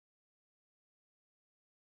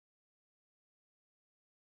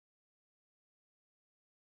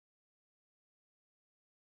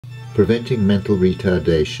preventing mental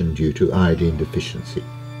retardation due to iodine deficiency,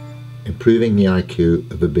 improving the IQ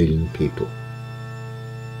of 1 billion people.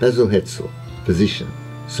 Basil Hetzel, physician,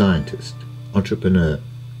 scientist, entrepreneur,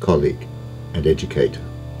 colleague, and educator.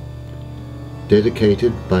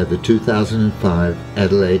 Dedicated by the 2005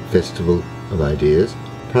 Adelaide Festival of Ideas,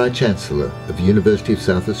 Prior Chancellor of the University of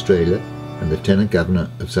South Australia and Lieutenant Governor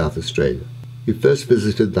of South Australia. He first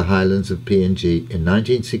visited the highlands of PNG in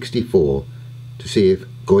 1964 to see if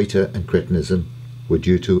goiter and cretinism were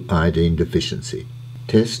due to iodine deficiency.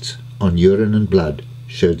 Tests on urine and blood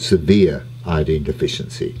showed severe iodine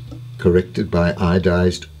deficiency, corrected by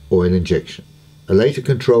iodized oil injection. A later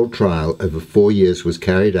controlled trial over 4 years was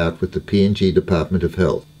carried out with the PNG Department of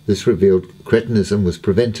Health. This revealed cretinism was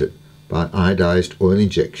prevented by iodized oil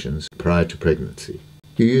injections prior to pregnancy.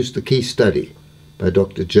 He used the key study by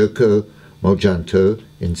Dr. Joko Muljanto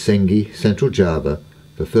in Sengi, Central Java,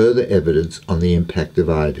 for further evidence on the impact of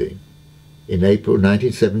iodine. In April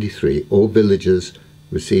 1973, all villagers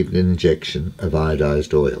received an injection of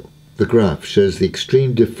iodized oil. The graph shows the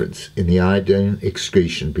extreme difference in the iodine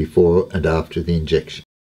excretion before and after the injection.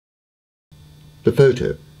 The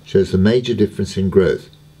photo shows the major difference in growth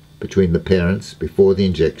between the parents before the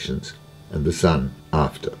injections and the son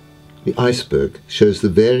after. The iceberg shows the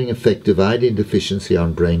varying effect of iodine deficiency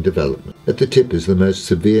on brain development. At the tip is the most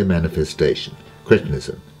severe manifestation,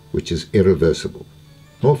 cretinism, which is irreversible.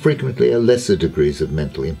 More frequently are lesser degrees of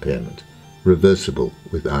mental impairment, reversible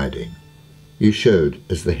with iodine. You showed,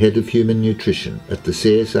 as the head of human nutrition at the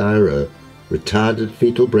CSIRO, retarded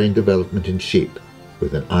fetal brain development in sheep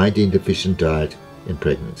with an iodine-deficient diet in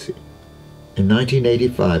pregnancy. In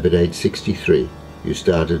 1985, at age 63, you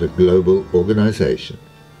started a global organization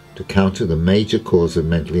to counter the major cause of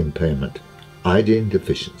mental impairment, iodine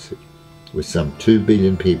deficiency, with some 2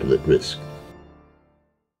 billion people at risk.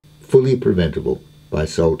 Fully preventable by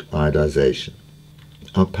salt iodization.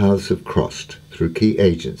 Our paths have crossed through key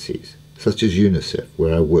agencies, such as UNICEF,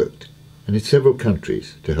 where I worked, and in several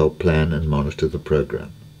countries to help plan and monitor the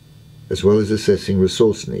program, as well as assessing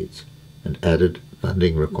resource needs and added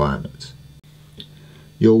funding requirements.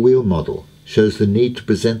 Your wheel model shows the need to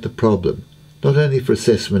present the problem not only for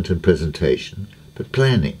assessment and presentation, but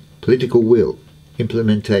planning, political will,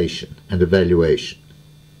 implementation, and evaluation.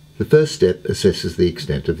 The first step assesses the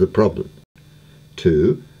extent of the problem.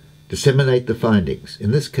 2. Disseminate the findings,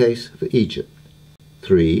 in this case for Egypt.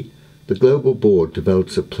 3. The Global Board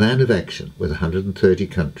develops a plan of action with 130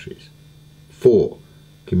 countries. 4.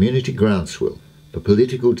 Community groundswell for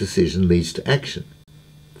political decision leads to action.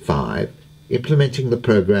 5. Implementing the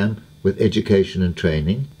program with education and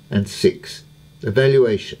training. And 6.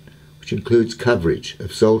 Evaluation, which includes coverage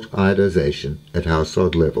of salt iodization at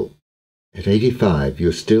household level. At 85,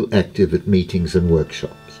 you're still active at meetings and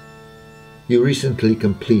workshops. You recently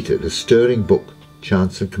completed a stirring book,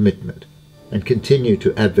 Chance and Commitment, and continue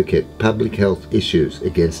to advocate public health issues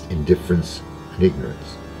against indifference and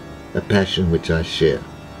ignorance, a passion which I share.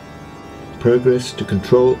 Progress to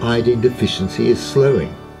control iodine deficiency is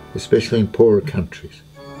slowing, especially in poorer countries.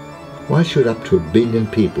 Why should up to 1 billion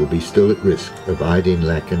people be still at risk of iodine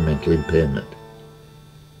lack and mental impairment?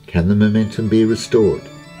 Can the momentum be restored?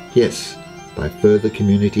 Yes, by further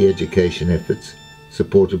community education efforts,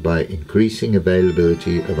 supported by increasing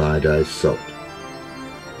availability of iodized salt.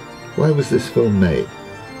 Why was this film made?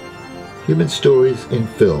 Human stories in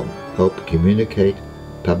film help communicate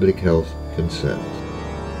public health concerns.